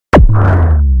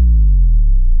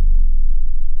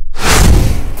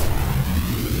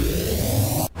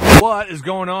What is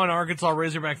going on, Arkansas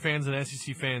Razorback fans and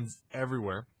SEC fans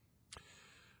everywhere?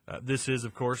 This is,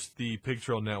 of course, the Pig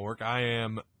Trail Network. I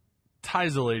am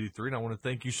Tizel83, and I want to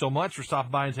thank you so much for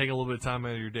stopping by and taking a little bit of time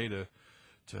out of your day to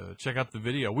check out the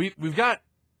video. We've got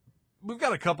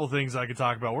a couple things I could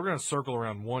talk about. We're going to circle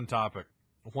around one topic,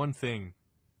 one thing,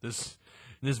 in this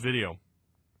video,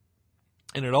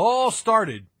 and it all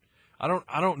started. I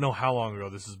don't know how long ago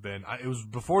this has been. It was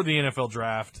before the NFL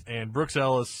draft, and Brooks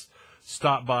Ellis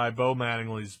stopped by Bo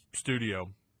Mattingly's studio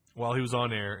while he was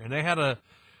on air, and they had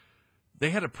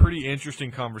a pretty interesting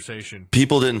conversation.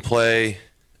 People didn't play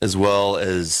as well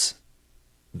as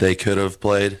they could have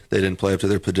played. They didn't play up to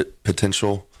their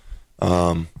potential.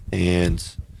 And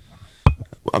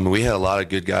I mean, we had a lot of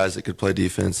good guys that could play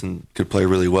defense and could play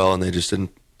really well, and they just didn't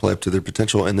play up to their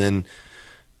potential. And then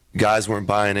guys weren't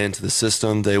buying into the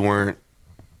system. They weren't.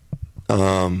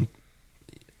 They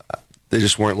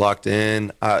just weren't locked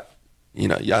in. I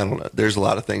don't know. There's a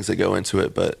lot of things that go into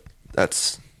it, but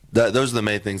those are the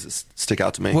main things that stick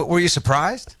out to me. Were you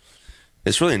surprised?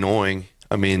 It's really annoying.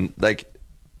 I mean, like,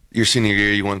 your senior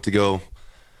year, you want it to go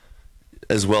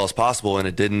as well as possible, and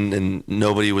it didn't, and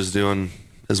nobody was doing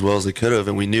as well as they could have,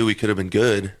 and we knew we could have been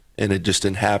good, and it just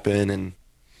didn't happen. And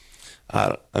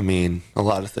I mean, a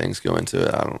lot of things go into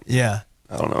it. I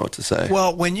don't know what to say.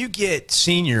 Well, when you get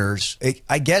seniors,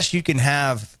 I guess you can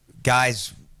have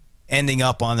guys ending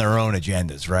up on their own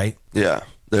agendas, right? Yeah,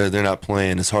 they're not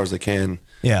playing as hard as they can.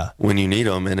 Yeah, when you need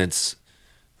them, and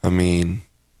I mean,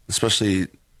 especially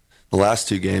the last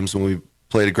two games when we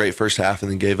played a great first half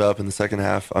and then gave up in the second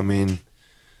half. I mean,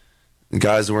 the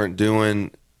guys weren't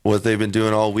doing what they've been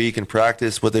doing all week in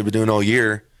practice, what they've been doing all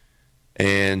year,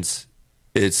 and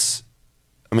it's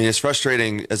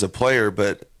frustrating as a player,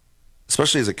 but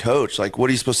especially as a coach. Like, what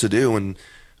are you supposed to do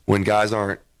when guys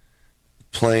aren't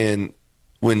playing?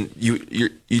 When you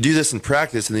do this in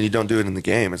practice and then you don't do it in the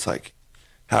game, it's like,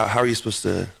 how are you supposed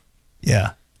to?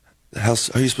 Yeah. How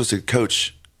are you supposed to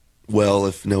coach well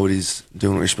if nobody's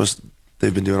doing what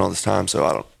they've been doing all this time? So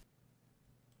I don't.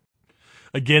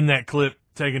 Again, that clip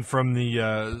taken from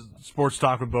the Sports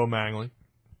Talk with Bo Mattingly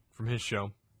from his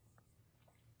show.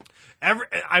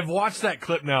 I've watched that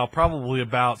clip now probably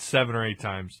about 7 or 8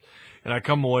 times, and I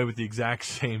come away with the exact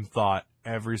same thought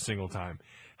every single time.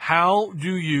 How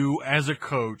do you, as a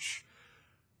coach,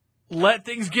 let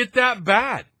things get that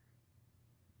bad?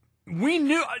 We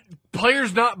knew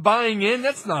players not buying in.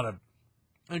 That's not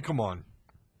come on.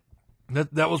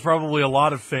 That was probably a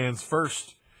lot of fans'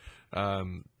 first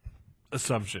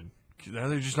assumption.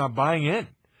 They're just not buying in.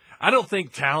 I don't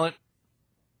think talent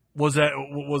was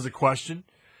a question.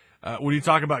 When you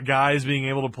talk about guys being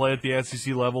able to play at the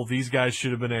SEC level, these guys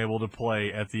should have been able to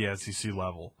play at the SEC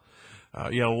level. A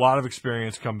lot of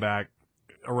experience come back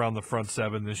around the front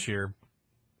seven this year.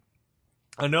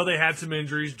 I know they had some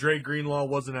injuries. Dre Greenlaw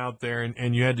wasn't out there,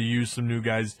 and you had to use some new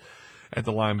guys at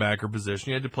the linebacker position.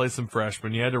 You had to play some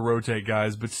freshmen. You had to rotate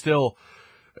guys, but still,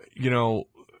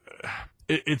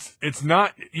 it's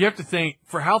not. You have to think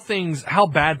for how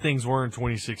bad things were in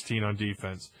 2016 on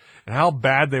defense and how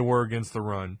bad they were against the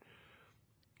run.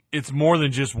 It's more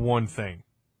than just one thing.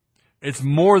 It's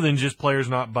more than just players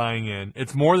not buying in.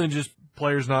 It's more than just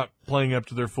players not playing up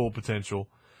to their full potential,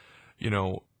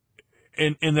 and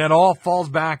that all falls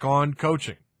back on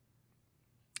coaching.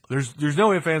 There's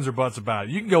no ifs, ands, or buts about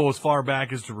it. You can go as far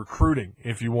back as to recruiting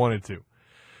if you wanted to.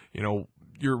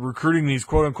 You're recruiting these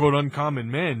quote-unquote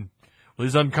uncommon men. Well,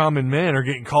 these uncommon men are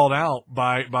getting called out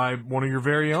by one of your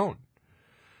very own.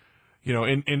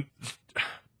 And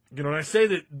I say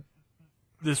that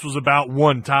this was about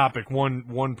one topic,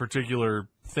 one particular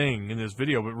thing in this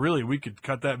video, but really we could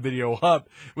cut that video up.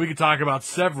 We could talk about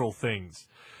several things.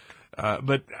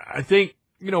 But I think,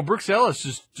 Brooks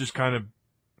Ellis just kind of,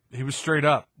 he was straight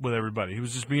up with everybody. He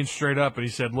was just being straight up, and he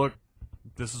said, look,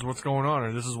 this is what's going on,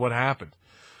 or this is what happened.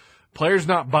 Players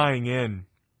not buying in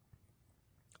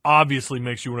obviously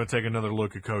makes you want to take another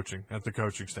look at the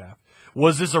coaching staff.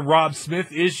 Was this a Rob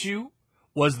Smith issue?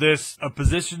 Was this a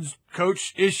positions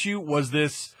coach issue? Was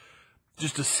this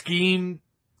just a scheme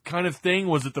kind of thing?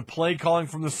 Was it the play calling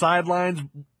from the sidelines?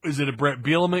 Is it a Brett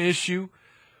Bielema issue?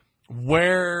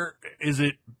 Where is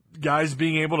it guys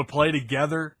being able to play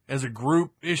together as a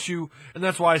group issue? And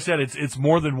that's why I said it's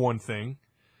more than one thing.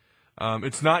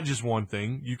 It's not just one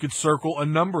thing. You could circle a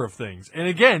number of things. And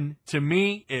again, to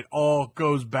me, it all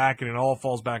goes back and it all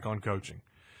falls back on coaching.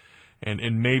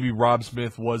 And maybe Rob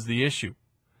Smith was the issue.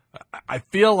 I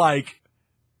feel like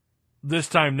this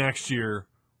time next year,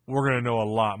 we're going to know a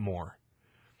lot more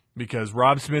because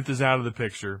Rob Smith is out of the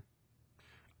picture.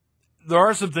 there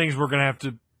are some things we're going to have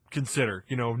to consider.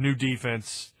 New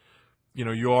defense.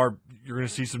 You're going to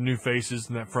see some new faces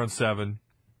in that front seven.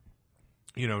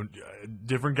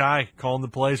 Different guy calling the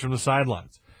plays from the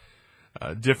sidelines.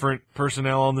 Different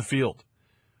personnel on the field.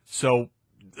 So,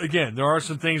 again, there are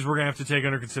some things we're going to have to take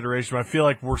under consideration. But I feel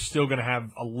like we're still going to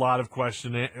have a lot of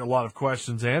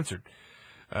questions answered.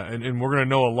 And we're going to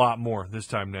know a lot more this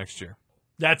time next year.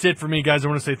 That's it for me, guys. I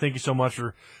want to say thank you so much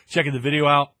for checking the video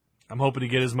out. I'm hoping to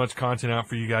get as much content out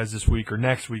for you guys this week, or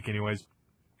next week anyways.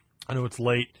 I know it's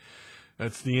late.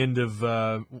 That's the end of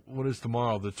what is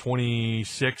tomorrow, the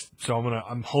 26th. So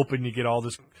I'm hoping to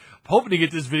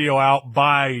get this video out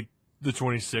by the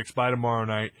 26th, by tomorrow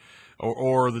night,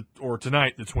 or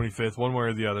tonight, the 25th, one way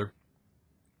or the other.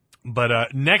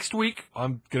 But next week,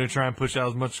 I'm going to try and push out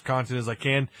as much content as I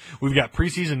can. We've got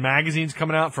preseason magazines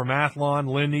coming out from Athlon,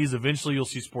 Lindy's. Eventually, you'll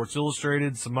see Sports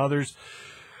Illustrated, some others.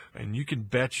 And you can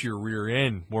bet your rear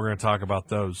end we're going to talk about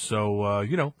those. So,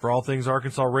 for all things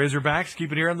Arkansas Razorbacks,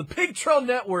 keep it here on the Big Trail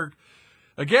Network.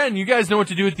 Again, you guys know what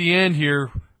to do at the end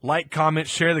here. Like, comment,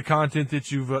 share the content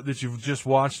that you've just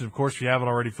watched. And, of course, if you haven't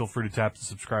already, feel free to tap the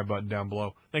subscribe button down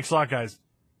below. Thanks a lot, guys.